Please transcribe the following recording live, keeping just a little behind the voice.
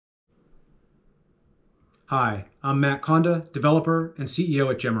Hi, I'm Matt Konda, developer and CEO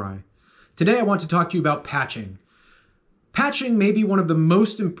at Gemini. Today I want to talk to you about patching. Patching may be one of the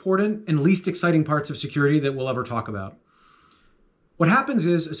most important and least exciting parts of security that we'll ever talk about. What happens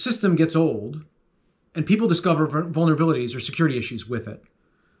is a system gets old and people discover vulnerabilities or security issues with it.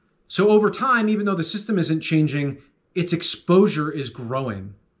 So over time, even though the system isn't changing, its exposure is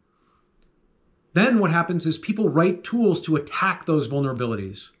growing. Then what happens is people write tools to attack those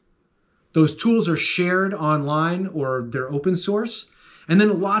vulnerabilities. Those tools are shared online or they're open source, and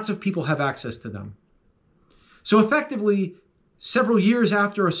then lots of people have access to them. So effectively, several years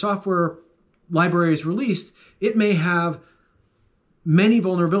after a software library is released, it may have many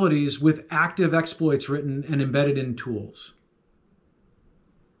vulnerabilities with active exploits written and embedded in tools.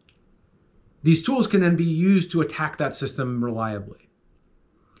 These tools can then be used to attack that system reliably.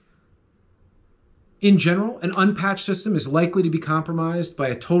 In general, an unpatched system is likely to be compromised by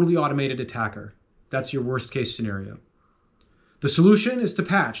a totally automated attacker. That's your worst case scenario. The solution is to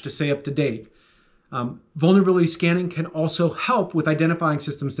patch to stay up to date. Vulnerability scanning can also help with identifying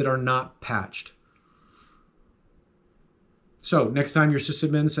systems that are not patched. So next time your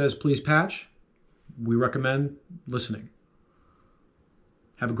sysadmin says, please patch, we recommend listening.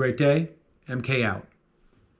 Have a great day. MK out.